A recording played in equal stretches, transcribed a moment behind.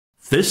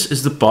This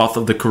is the path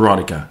of the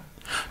karateka.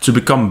 To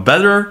become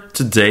better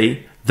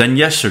today than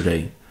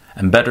yesterday,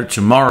 and better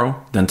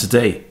tomorrow than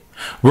today.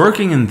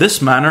 Working in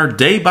this manner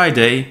day by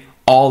day,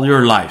 all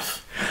your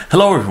life.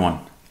 Hello everyone,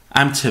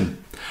 I'm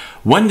Tim.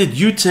 When did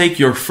you take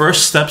your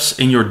first steps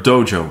in your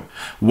dojo?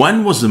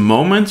 When was the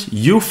moment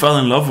you fell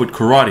in love with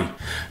karate?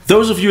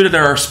 Those of you that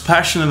are as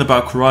passionate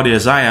about karate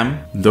as I am,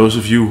 those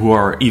of you who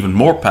are even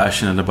more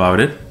passionate about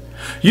it,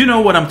 you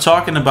know what I'm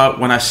talking about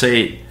when I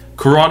say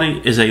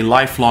karate is a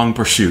lifelong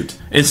pursuit.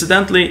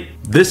 Incidentally,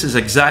 this is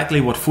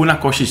exactly what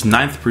Funakoshi's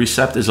 9th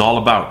precept is all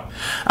about.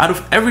 Out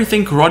of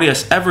everything karate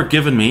has ever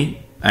given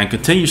me, and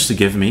continues to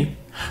give me,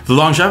 the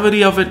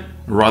longevity of it,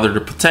 rather the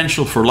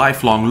potential for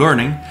lifelong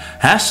learning,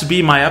 has to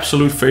be my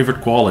absolute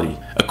favorite quality.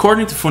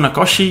 According to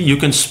Funakoshi, you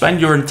can spend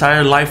your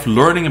entire life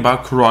learning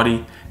about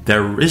karate.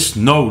 There is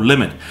no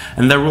limit,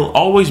 and there will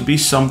always be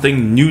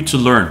something new to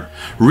learn.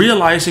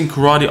 Realizing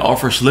karate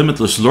offers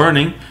limitless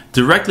learning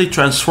directly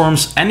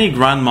transforms any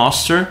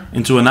grandmaster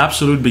into an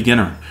absolute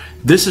beginner.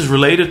 This is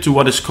related to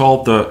what is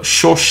called the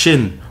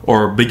Shoshin,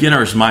 or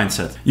beginner's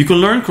mindset. You can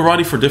learn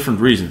karate for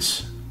different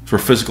reasons. For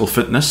physical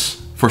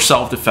fitness, for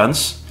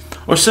self-defense,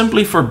 or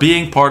simply for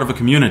being part of a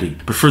community.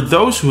 But for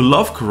those who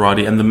love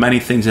karate and the many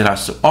things it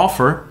has to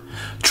offer,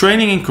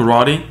 training in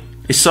karate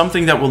is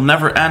something that will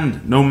never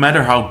end, no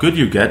matter how good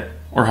you get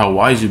or how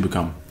wise you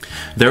become.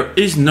 There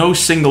is no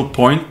single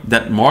point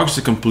that marks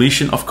the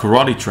completion of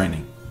karate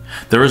training.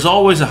 There is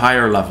always a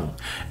higher level.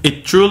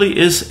 It truly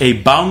is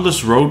a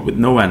boundless road with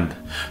no end.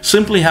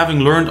 Simply having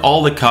learned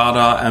all the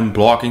kata and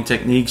blocking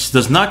techniques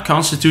does not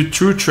constitute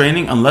true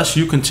training unless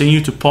you continue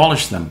to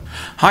polish them.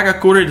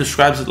 Hagakure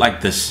describes it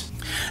like this.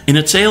 In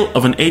a tale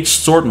of an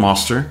aged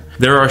swordmaster,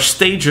 there are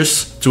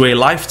stages to a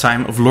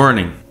lifetime of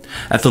learning.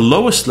 At the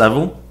lowest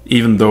level,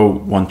 even though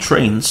one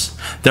trains,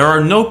 there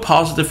are no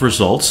positive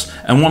results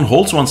and one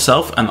holds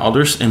oneself and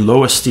others in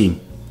low esteem.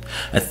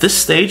 At this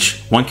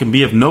stage, one can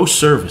be of no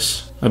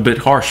service. A bit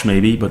harsh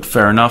maybe, but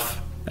fair enough.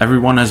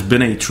 Everyone has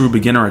been a true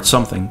beginner at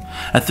something.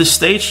 At this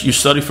stage, you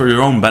study for your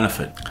own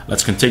benefit.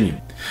 Let's continue.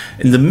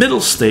 In the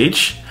middle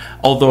stage,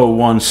 although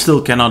one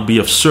still cannot be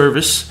of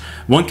service,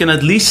 one can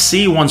at least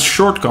see one's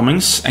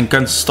shortcomings and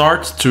can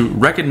start to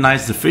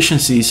recognize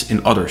deficiencies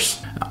in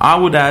others. I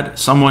would add,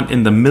 someone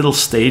in the middle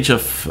stage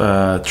of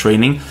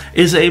training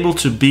is able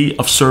to be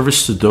of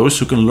service to those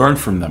who can learn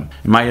from them.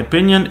 In my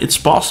opinion, it's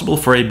possible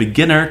for a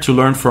beginner to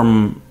learn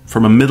from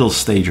a middle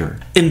stager.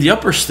 In the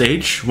upper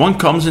stage, one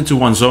comes into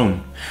one's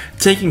own,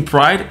 taking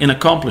pride in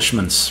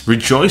accomplishments,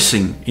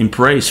 rejoicing in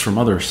praise from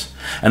others,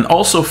 and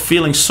also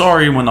feeling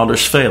sorry when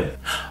others fail.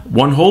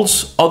 One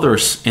holds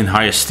others in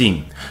high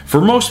esteem.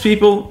 For most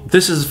people,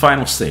 this is the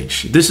final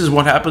stage. This is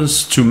what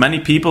happens to many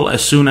people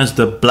as soon as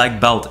the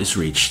black belt is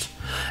reached.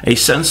 A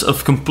sense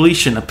of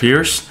completion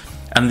appears,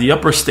 and the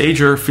upper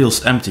stager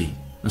feels empty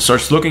and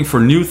starts looking for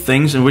new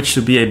things in which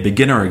to be a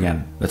beginner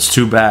again. That's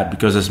too bad,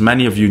 because as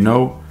many of you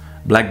know,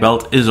 black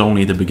belt is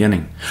only the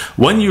beginning.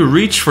 When you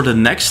reach for the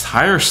next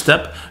higher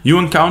step, you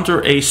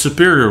encounter a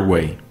superior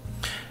way.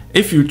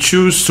 If you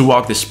choose to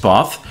walk this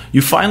path,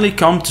 you finally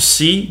come to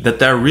see that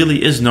there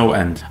really is no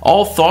end.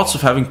 All thoughts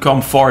of having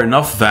come far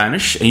enough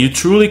vanish, and you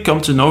truly come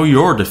to know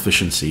your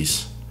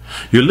deficiencies.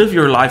 You live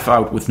your life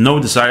out with no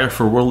desire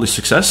for worldly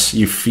success,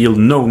 you feel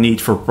no need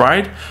for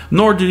pride,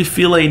 nor do you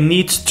feel a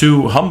need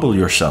to humble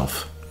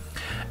yourself.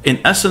 In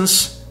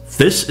essence,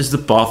 this is the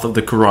path of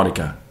the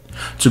karateka.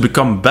 To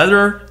become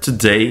better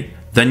today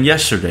than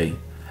yesterday,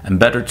 and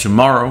better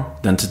tomorrow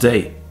than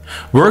today.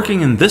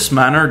 Working in this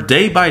manner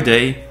day by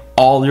day,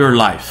 all your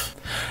life.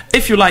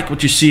 If you like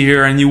what you see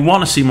here and you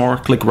want to see more,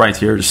 click right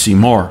here to see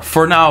more.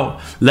 For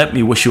now, let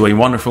me wish you a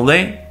wonderful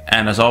day,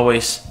 and as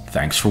always,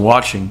 thanks for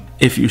watching.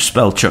 If you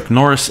spell Chuck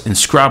Norris in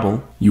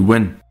Scrabble, you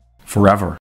win forever.